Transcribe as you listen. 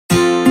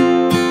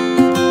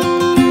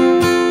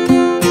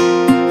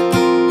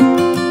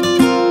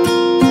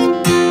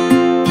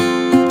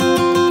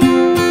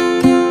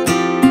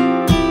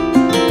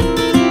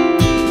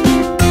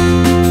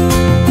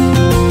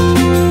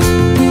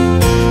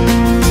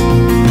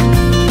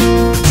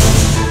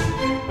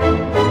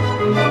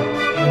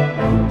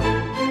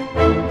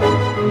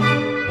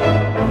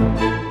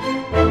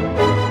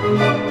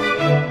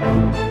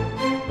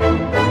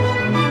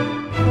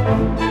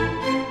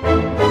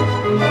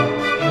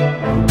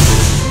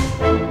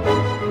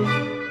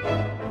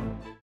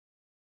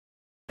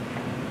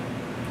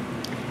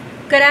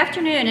Good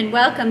afternoon and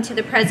welcome to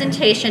the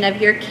presentation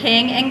of your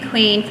King and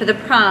Queen for the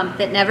Prom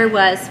That Never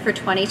Was for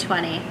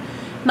 2020.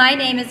 My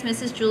name is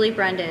Mrs. Julie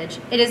Brundage.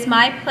 It is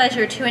my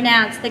pleasure to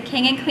announce the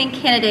King and Queen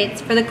candidates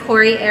for the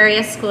Corry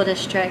Area School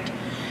District.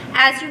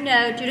 As you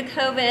know, due to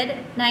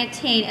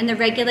COVID-19 and the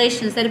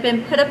regulations that have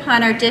been put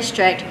upon our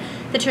district,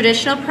 the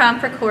traditional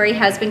prom for Corry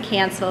has been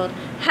canceled.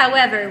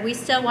 However, we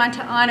still want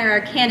to honor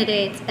our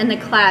candidates in the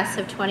class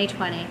of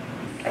 2020.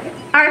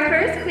 Our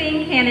first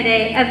Queen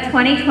candidate of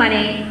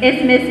 2020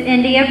 is Miss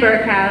India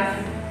Burkhouse.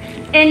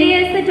 India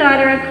is the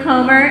daughter of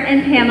Homer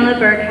and Pamela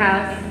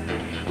Burkhouse.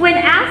 When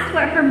asked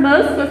what her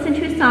most listened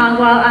to song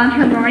while on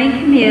her morning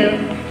commute,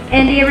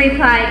 India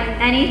replied,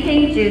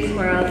 "Anything Juice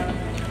WRLD."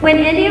 When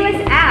India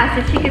was asked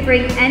if she could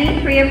bring any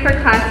three of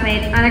her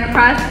classmates on a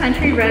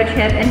cross-country road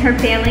trip in her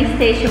family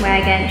station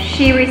wagon,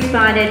 she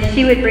responded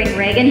she would bring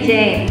Reagan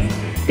James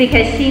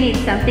because she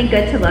needs something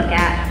good to look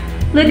at.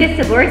 Lucas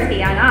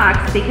Zaborski on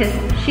Ox because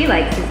she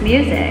likes his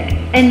music,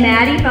 and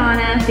Maddie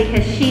Bona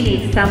because she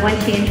needs someone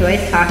she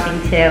enjoys talking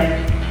to.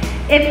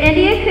 If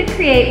India could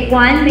create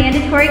one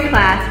mandatory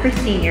class for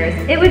seniors,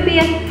 it would be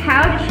a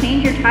How to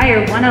Change Your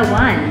Tire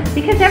 101,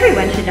 because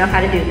everyone should know how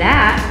to do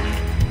that.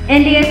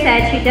 India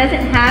said she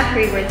doesn't have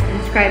 3 words to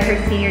describe her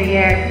senior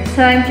year,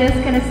 so I'm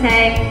just going to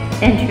say,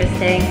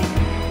 interesting.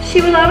 She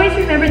will always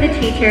remember the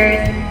teachers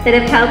that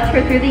have helped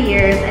her through the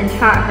years and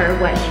taught her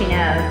what she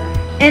knows.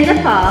 In the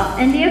fall,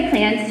 India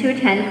plans to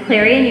attend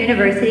Clarion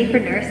University for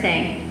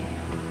nursing.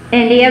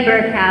 India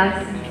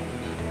Burkhouse.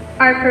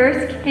 Our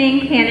first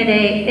King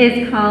candidate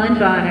is Colin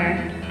Bonner.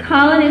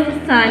 Colin is the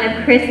son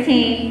of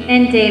Christine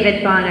and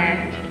David Bonner.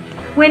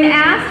 When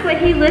asked what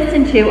he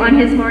listened to on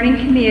his morning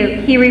commute,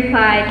 he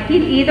replied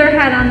he'd either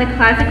had on the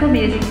classical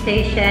music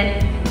station,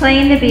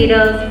 playing the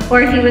Beatles,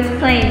 or he was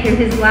playing through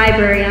his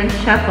library on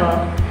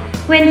shuffle.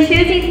 When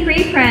choosing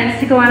 3 friends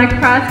to go on a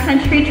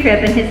cross-country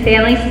trip in his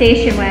family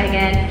station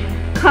wagon,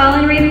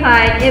 Colin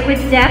replied it would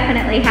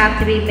definitely have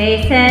to be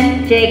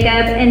Mason,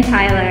 Jacob, and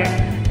Tyler.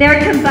 Their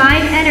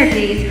combined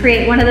energies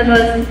create one of the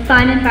most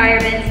fun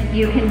environments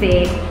you can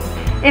be.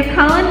 If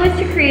Colin was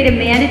to create a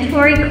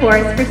mandatory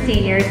course for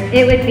seniors,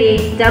 it would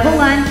be double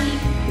lunch,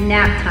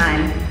 nap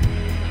time.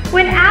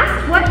 When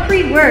asked what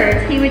 3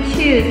 words he would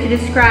choose to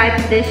describe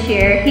this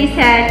year, he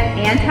said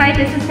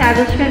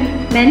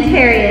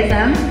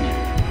anti-disestablishmentarianism,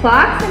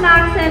 flocks and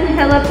oxen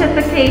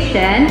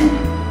hillipitification,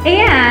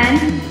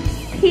 and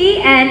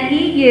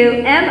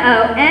PNEUMONOULTRAMICROSIS.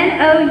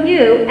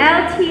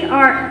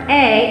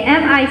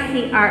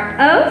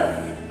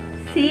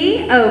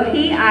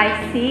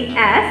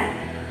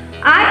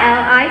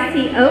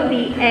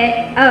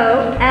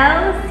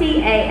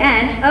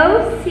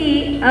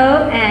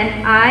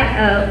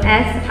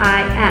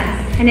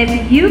 And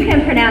if you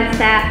can pronounce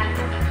that,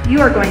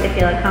 you are going to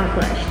feel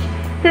accomplished.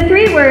 The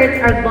 3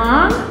 words are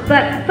long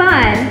but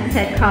fun,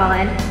 said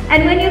Colin,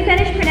 and when you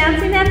finish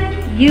pronouncing them,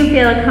 you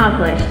feel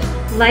accomplished,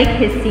 like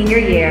his senior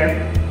year.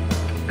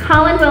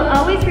 Colin will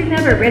always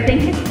remember ripping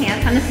his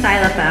pants on a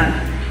xylophone.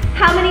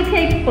 How many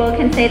people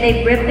can say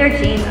they've ripped their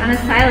jeans on a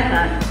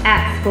xylophone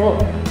at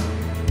school?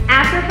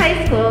 After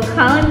high school,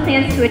 Colin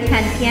plans to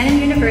attend Canon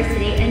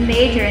University and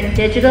major in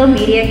digital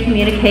media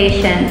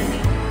communications.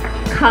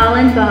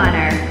 Colin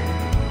Bonner.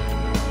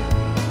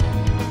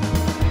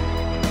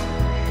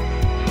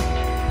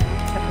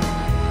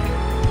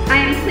 I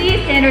am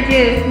pleased to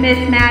introduce Miss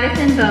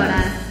Madison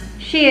Bona.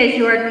 She is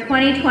your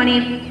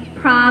 2020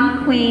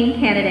 Prom Queen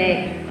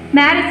candidate.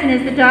 Madison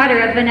is the daughter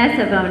of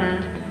Vanessa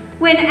Bona.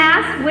 When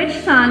asked which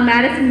song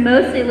Madison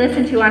mostly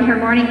listened to on her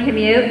morning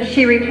commute,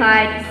 she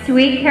replied,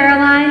 "Sweet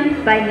Caroline"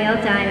 by Neil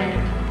Diamond.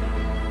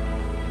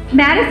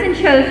 Madison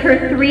chose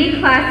her 3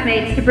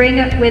 classmates to bring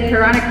with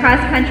her on a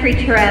cross-country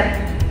trip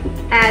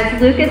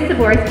as Lucas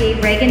Zaborski,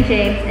 Reagan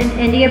James, and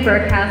India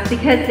Burkhouse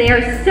because they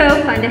are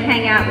so fun to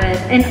hang out with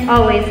and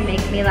always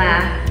make me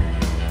laugh.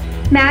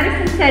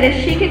 Madison said if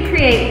she could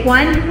create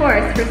one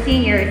course for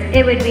seniors,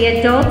 it would be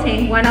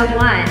Adulting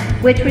 101,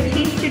 which would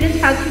teach students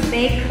how to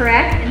make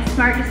correct and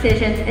smart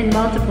decisions in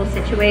multiple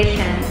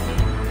situations.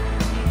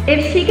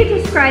 If she could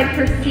describe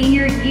her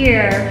senior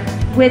year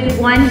with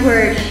one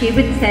word, she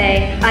would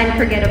say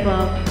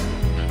unforgettable.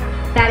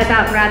 That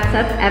about wraps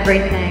up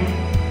everything.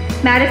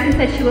 Madison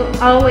said she will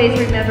always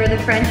remember the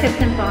friendships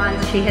and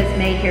bonds she has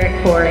made here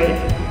at Corry.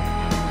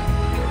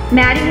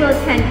 Maddie will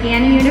attend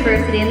Canon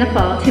University in the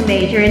fall to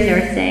major in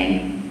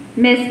nursing.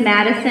 Miss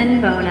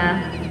Madison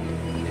Bona.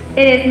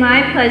 It is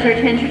my pleasure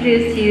to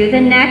introduce to you the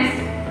next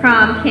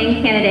Prom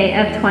King candidate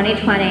of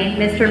 2020,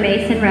 Mr.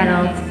 Mason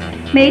Reynolds.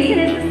 Mason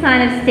is the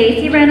son of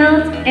Stacy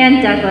Reynolds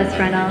and Douglas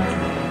Reynolds.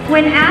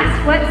 When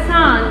asked what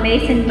song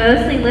Mason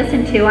mostly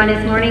listened to on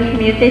his morning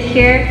commute this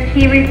year,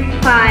 he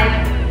replied,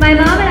 "My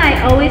mom and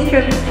I always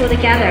drove to school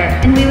together,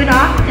 and we would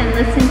often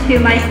listen to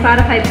my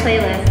Spotify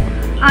playlist.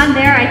 On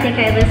there, I think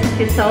I listened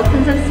to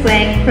Sultans of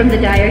Swing from the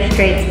Dire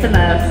Straits the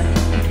most."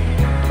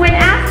 When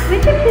asked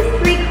which of his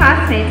 3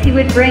 classmates he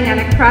would bring on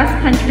a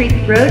cross-country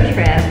road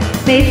trip,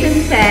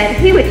 Mason said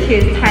he would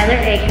choose Tyler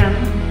Acomb,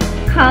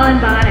 Colin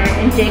Bonner,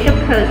 and Jacob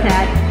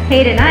Kozak,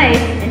 Hayden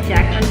Ice, and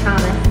Jacqueline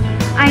Thomas.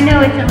 I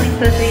know it's only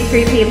supposed to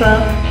be 3 people,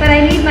 but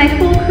I need my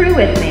full crew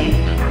with me.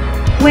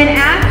 When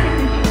asked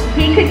if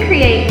he could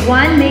create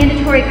one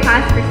mandatory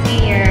class for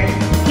seniors,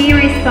 he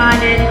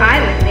responded, I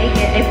would make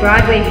it a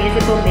Broadway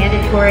musical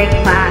mandatory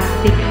class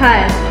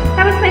because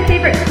that was my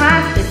favorite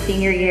class this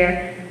senior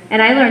year,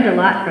 and I learned a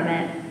lot from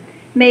it.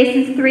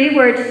 Mason's 3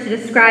 words to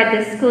describe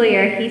this school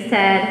year, he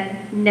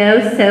said, no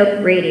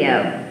soap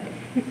radio.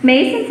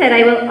 Mason said,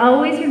 I will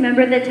always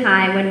remember the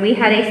time when we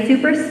had a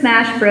Super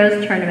Smash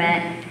Bros.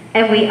 Tournament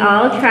and we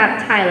all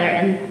trapped Tyler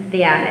in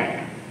the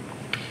attic.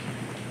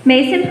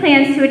 Mason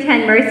plans to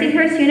attend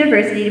Mercyhurst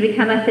University to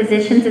become a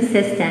physician's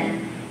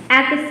assistant.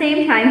 At the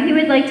same time, he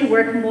would like to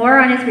work more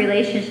on his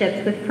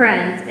relationships with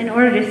friends in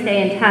order to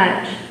stay in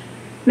touch.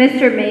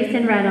 Mr.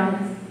 Mason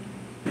Reynolds.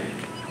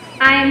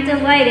 I am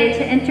delighted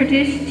to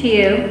introduce to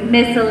you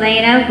Miss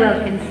Elena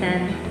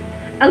Wilkinson.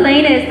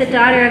 Elena is the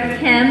daughter of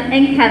Tim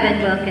and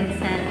Kevin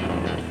Wilkinson.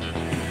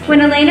 When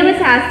Elena was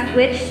asked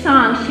which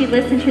song she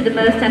listened to the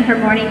most on her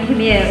morning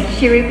commute,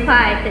 she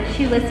replied that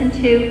she listened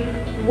to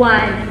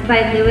One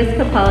by Louis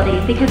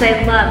Capaldi because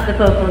I love the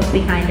vocals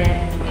behind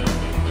it.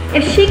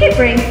 If she could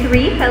bring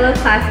 3 fellow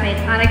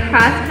classmates on a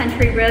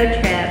cross-country road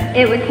trip,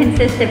 it would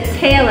consist of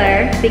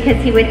Taylor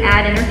because he would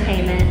add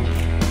entertainment,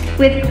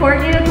 with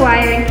Courtney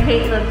McGuire and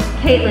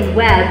Caitlin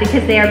Webb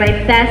because they are my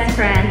best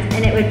friends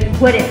and it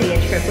wouldn't be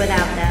a trip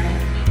without them.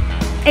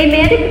 A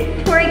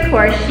mandatory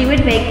course she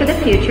would make for the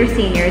future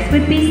seniors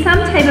would be some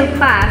type of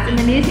class in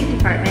the music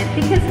department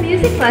because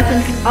music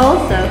lessons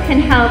also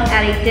can help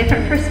add a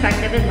different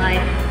perspective in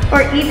life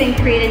or even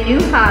create a new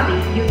hobby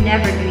you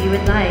never knew you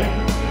would like.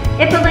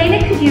 If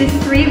Elena could use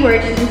 3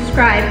 words to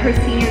describe her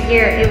senior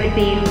year, it would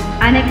be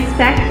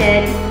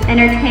unexpected,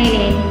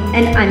 entertaining,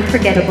 and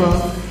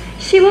unforgettable.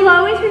 She will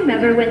always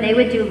remember when they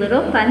would do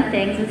little fun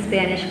things in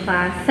Spanish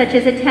class, such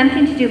as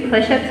attempting to do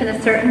push-ups in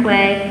a certain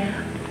way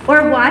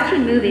or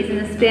watching movies in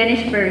the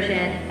Spanish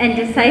version and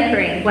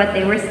deciphering what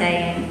they were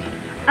saying.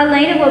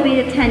 Elena will be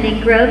attending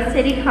Grove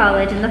City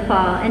College in the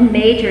fall and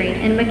majoring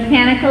in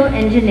mechanical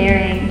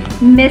engineering.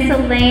 Miss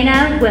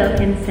Elena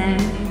Wilkinson.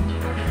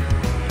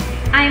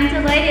 I am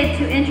delighted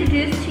to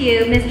introduce to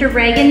you Mr.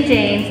 Reagan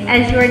James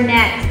as your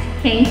next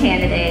King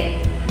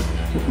candidate.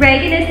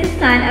 Reagan is the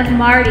son of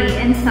Marty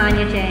and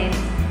Sonia James.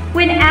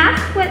 When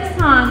asked what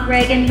song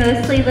Reagan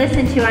mostly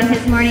listened to on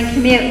his morning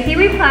commute, he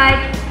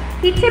replied,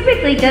 he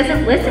typically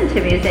doesn't listen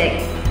to music.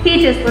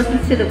 He just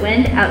listens to the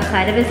wind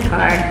outside of his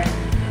car.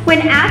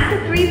 When asked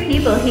the 3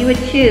 people he would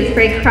choose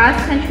for a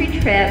cross-country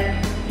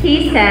trip,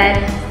 he said,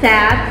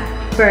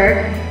 Sabs,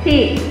 Burke,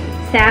 Pete.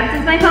 Sabs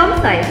is my home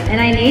slice,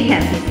 and I need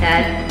him, he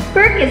said.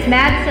 Burke is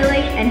mad silly,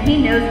 and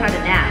he knows how to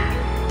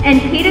nap. And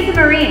Pete is a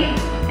Marine,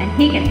 and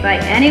he can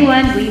fight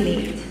anyone we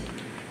meet.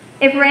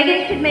 If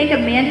Reagan could make a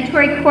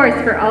mandatory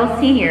course for all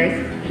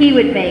seniors, he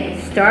would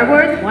make Star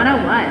Wars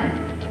 101.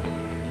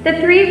 The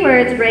 3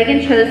 words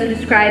Reagan chose to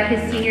describe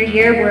his senior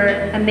year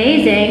were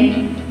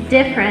amazing,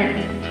 different,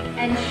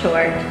 and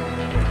short.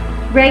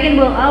 Reagan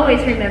will always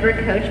remember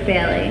Coach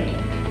Bailey.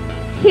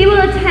 He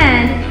will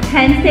attend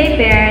Penn State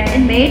Barron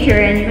and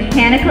major in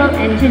mechanical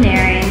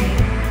engineering.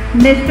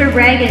 Mr.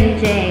 Reagan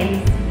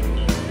James.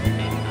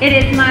 It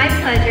is my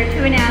pleasure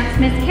to announce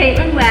Miss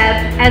Caitlin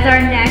Webb as our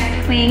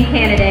next Queen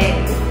candidate.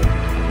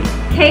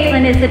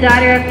 Caitlin is the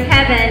daughter of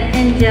Kevin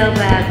and Jill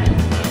Webb.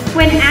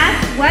 When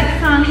asked what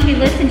song she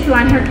listened to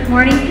on her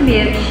morning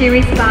commute, she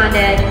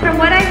responded, from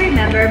what I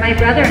remember, my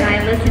brother and I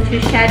listened to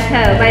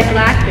Chateau by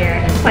Blackbear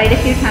quite a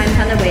few times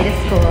on the way to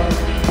school.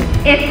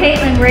 If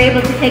Caitlin were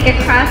able to take a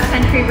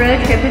cross-country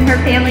road trip in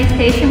her family's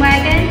station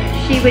wagon,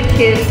 she would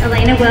choose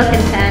Elena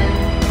Wilkinson,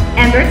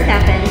 Ember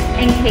Stephens,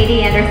 and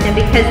Katie Anderson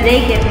because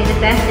they give me the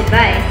best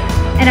advice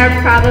and are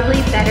probably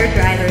better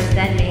drivers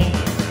than me.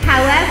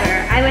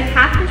 However, I would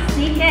have to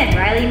sneak in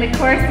Riley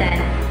McCorson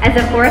as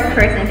a 4th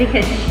person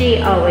because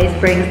she always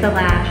brings the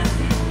laughs.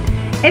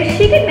 If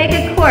she could make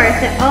a course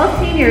that all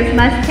seniors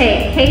must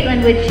take,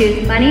 Caitlin would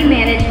choose money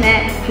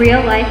management,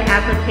 real-life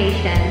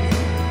applications.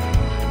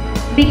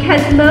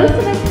 Because most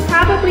of us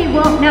probably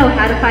won't know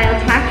how to file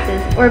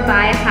taxes or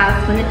buy a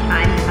house when the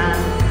time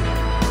comes.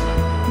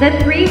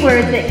 The 3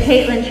 words that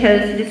Caitlin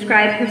chose to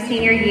describe her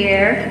senior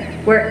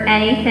year were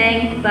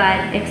anything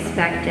but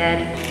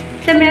expected.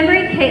 The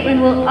memory Caitlin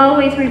will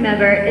always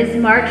remember is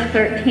March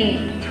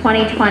 13th,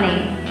 2020,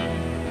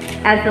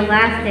 as the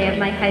last day of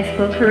my high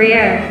school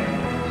career.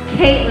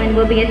 Caitlin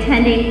will be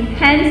attending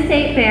Penn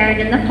State Barron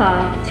in the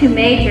fall to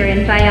major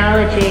in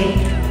biology.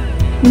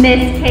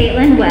 Miss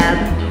Caitlin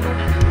Webb.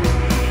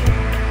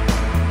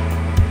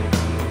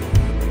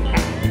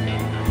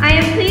 I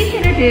am pleased to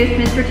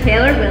introduce Mr.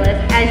 Taylor Willis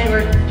as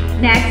your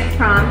next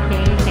prom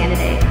king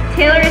candidate.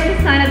 Taylor is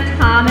the son of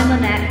Tom and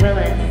Lynette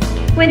Willis.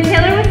 When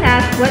Taylor was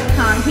asked what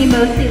song he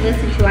mostly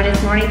listened to on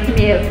his morning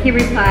commute, he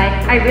replied,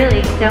 I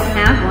really don't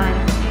have one.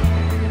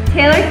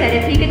 Taylor said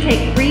if he could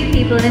take 3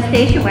 people in a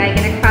station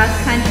wagon across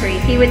country,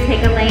 he would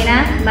take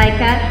Elena,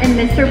 Micah, and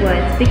Mr.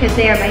 Woods because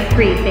they are my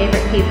 3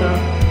 favorite people.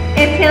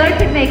 If Taylor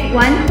could make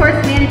one course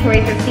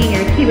mandatory for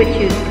seniors, he would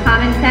choose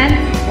Common Sense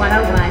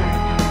 101.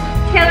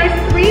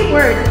 Taylor's 3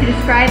 words to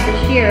describe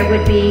this year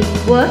would be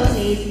wolf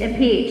needs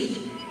impeached.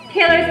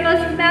 Taylor's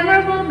most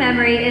memorable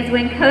memory is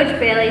when Coach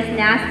Bailey's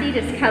nasty,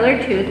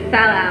 discolored tooth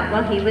fell out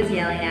while he was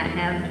yelling at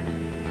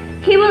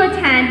him. He will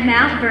attend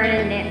Mount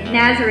Vernon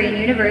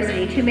Nazarene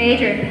University to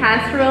major in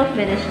pastoral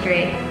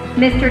ministry.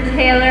 Mr.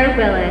 Taylor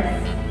Willis.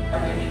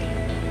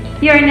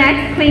 Your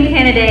next Queen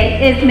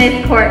candidate is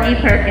Miss Courtney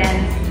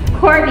Perkins.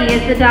 Courtney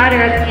is the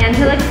daughter of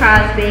Angela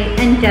Crosby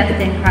and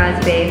Justin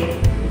Crosby.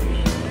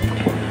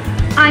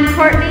 On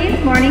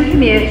Courtney's morning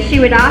commute, she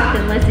would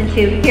often listen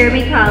to Hear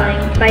Me Calling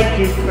by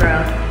Juice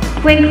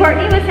WRLD. When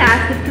Courtney was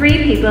asked the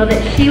 3 people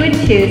that she would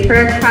choose for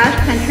a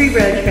cross-country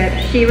road trip,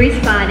 she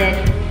responded,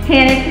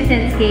 Hannah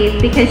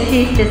Kaczynski, because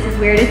she's just as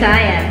weird as I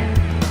am.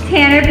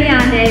 Tanner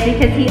Bionde,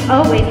 because he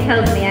always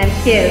tells me I'm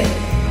cute.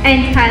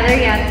 And Tyler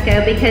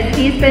Yatsko, because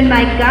he's been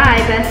my guy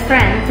best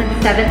friend since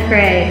 7th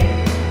grade.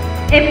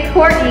 If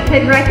Courtney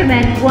could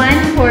recommend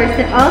one course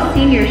that all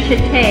seniors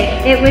should take,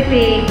 it would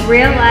be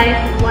Real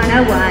Life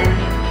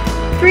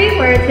 101. 3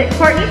 words that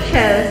Courtney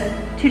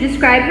chose to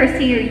describe her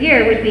senior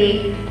year would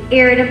be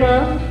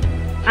irritable,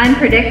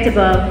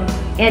 unpredictable,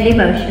 and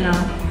emotional.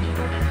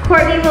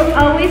 Courtney will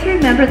always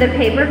remember the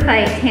paper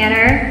fight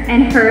Tanner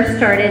and her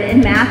started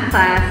in math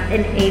class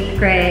in 8th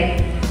grade.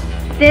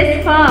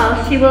 This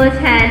fall, she will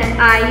attend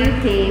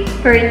IUP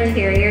for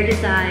interior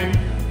design.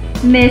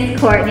 Miss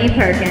Courtney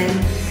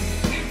Perkins.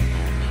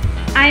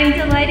 I am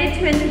delighted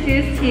to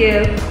introduce to you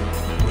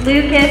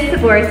Lucas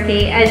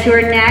Zaborski as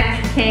your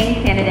next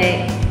King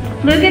candidate.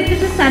 Lucas is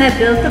the son of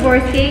Bill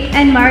Zaborski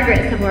and Margaret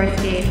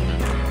Zaborski.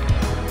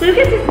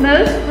 Lucas's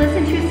most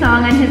listened to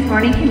song on his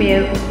morning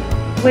commute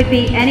would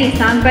be any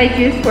song by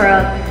Juice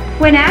WRLD.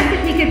 When asked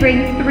if he could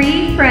bring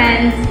 3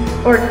 friends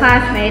or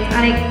classmates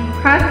on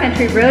a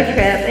cross-country road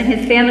trip in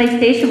his family's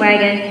station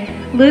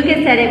wagon,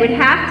 Lucas said it would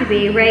have to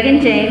be Reagan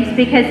James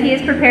because he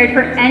is prepared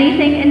for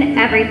anything and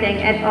everything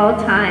at all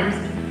times.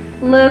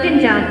 Logan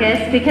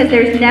Jonkus because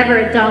there's never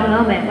a dull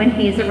moment when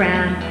he's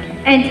around.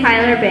 And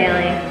Tyler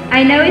Bailey.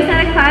 I know he's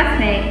not a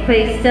classmate, but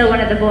he's still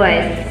one of the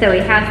boys, so he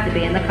has to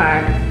be in the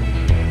car.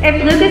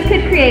 If Lucas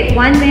could create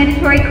one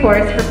mandatory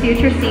course for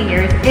future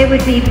seniors, it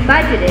would be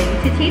budgeting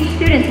to teach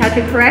students how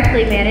to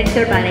correctly manage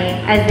their money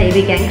as they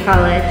begin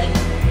college.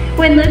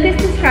 When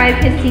Lucas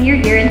described his senior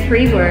year in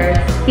 3 words,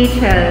 he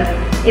chose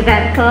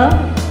eventful,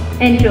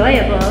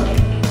 enjoyable,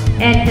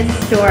 and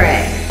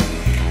historic.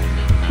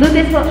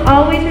 Lucas will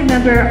always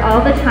remember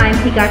all the time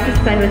he got to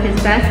spend with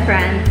his best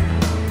friends,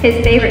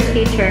 his favorite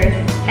teachers,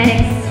 and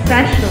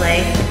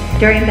especially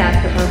during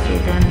basketball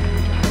season.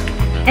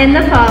 In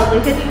the fall,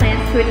 Lucas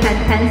plans to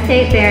attend Penn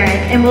State Barron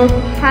and will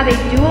have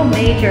a dual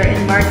major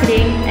in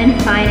marketing and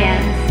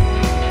finance.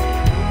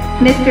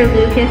 Mr.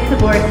 Lucas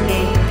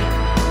Zaborski.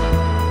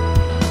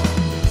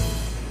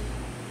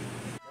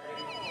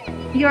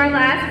 Your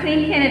last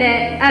Queen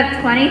candidate of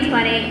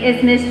 2020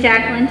 is Miss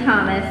Jacqueline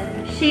Thomas.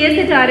 She is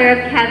the daughter of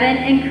Kevin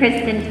and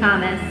Kristen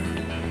Thomas.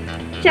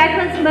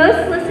 Jacqueline's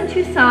most listened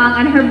to song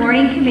on her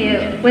morning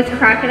commute was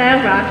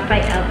Crocodile Rock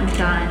by Elton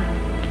John.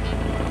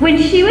 When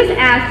she was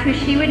asked who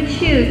she would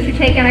choose to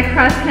take on a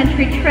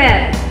cross-country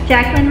trip,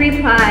 Jacqueline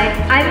replied,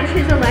 I would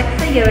choose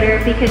Alexa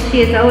Yoder because she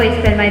has always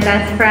been my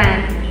best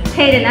friend,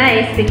 Hayden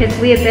Ice because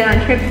we have been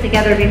on trips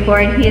together before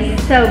and he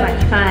is so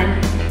much fun,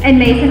 and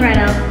Mason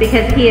Reynolds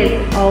because he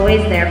is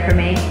always there for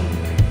me.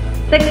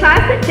 The class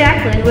that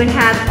Jacqueline would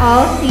have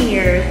all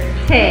seniors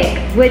take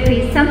would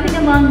be something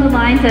along the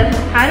lines of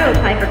how to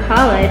apply for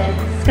college,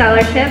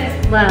 scholarships,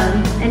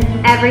 loans,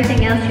 and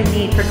everything else you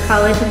need for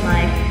college and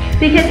life,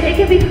 because it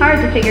can be hard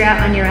to figure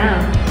out on your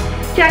own.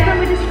 Jacqueline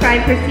would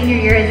describe her senior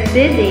year as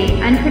busy,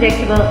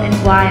 unpredictable, and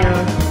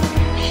wild.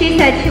 She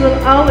said she will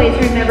always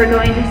remember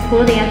going to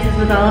school dances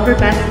with all of her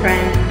best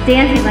friends,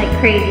 dancing like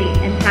crazy,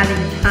 and having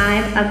the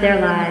time of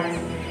their lives.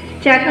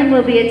 Jacqueline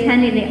will be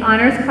attending the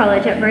Honors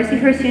College at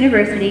Mercyhurst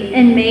University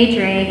and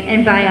majoring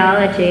in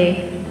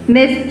biology.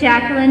 Miss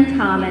Jacqueline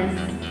Thomas.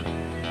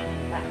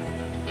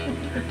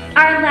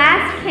 Our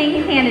last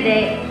King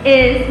candidate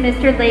is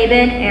Mr.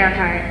 Laban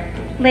Earhart.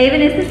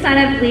 Laban is the son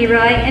of Leroy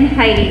and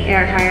Heidi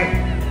Earhart.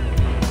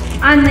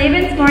 On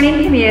Laban's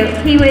morning commute,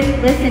 he would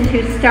listen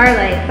to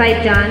Starlight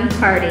by John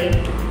Party.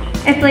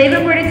 If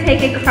Laban were to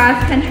take a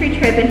cross-country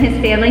trip in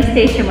his family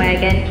station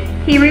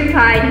wagon, he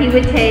replied he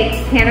would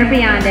take Tanner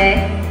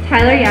Bionde,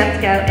 Tyler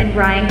Yatsko, and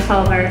Ryan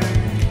Culver.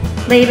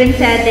 Laban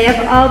said, they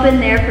have all been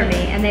there for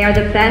me, and they are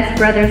the best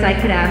brothers I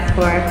could ask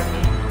for.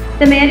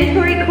 The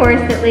mandatory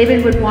course that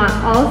Laban would want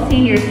all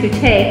seniors to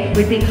take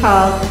would be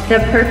called The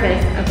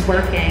Purpose of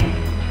Working.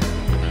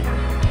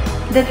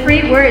 The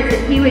 3 words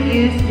that he would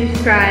use to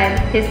describe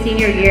his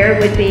senior year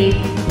would be,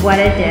 what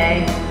a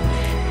day.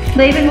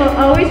 Laban will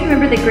always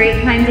remember the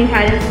great times he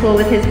had in school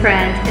with his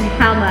friends and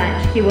how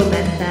much he will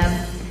miss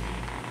them.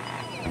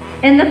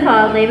 In the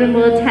fall, Laban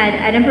will attend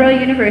Edinburgh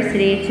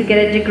University to get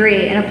a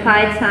degree in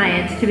applied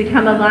science to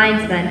become a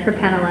linesman for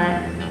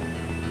Penelet.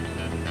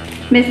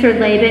 Mr.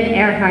 Laban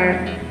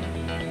Earhart.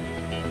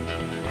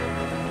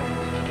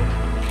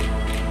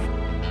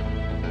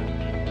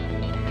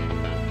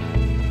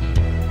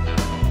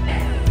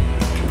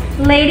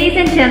 Ladies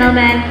and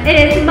gentlemen,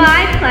 it is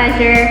my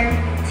pleasure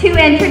to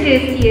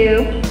introduce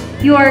you,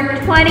 your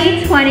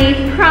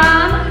 2020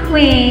 prom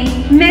queen,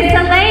 Miss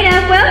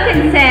Elena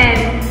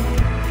Wilkinson.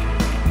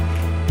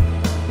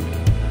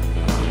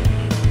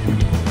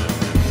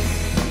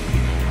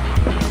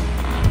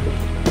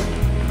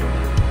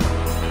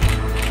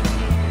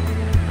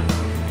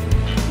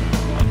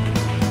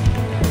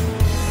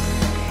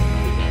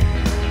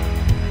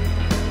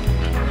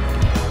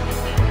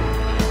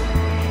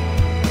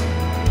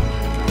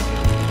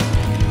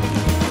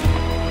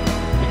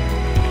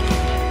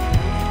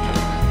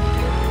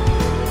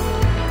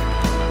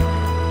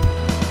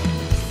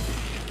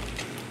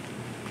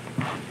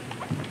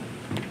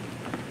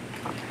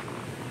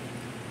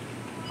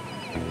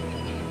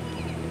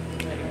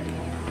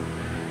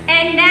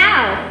 And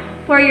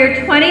now, for your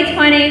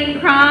 2020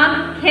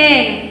 prom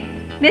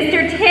king,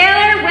 Mr.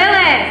 Taylor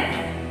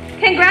Willis.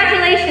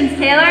 Congratulations,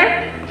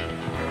 Taylor.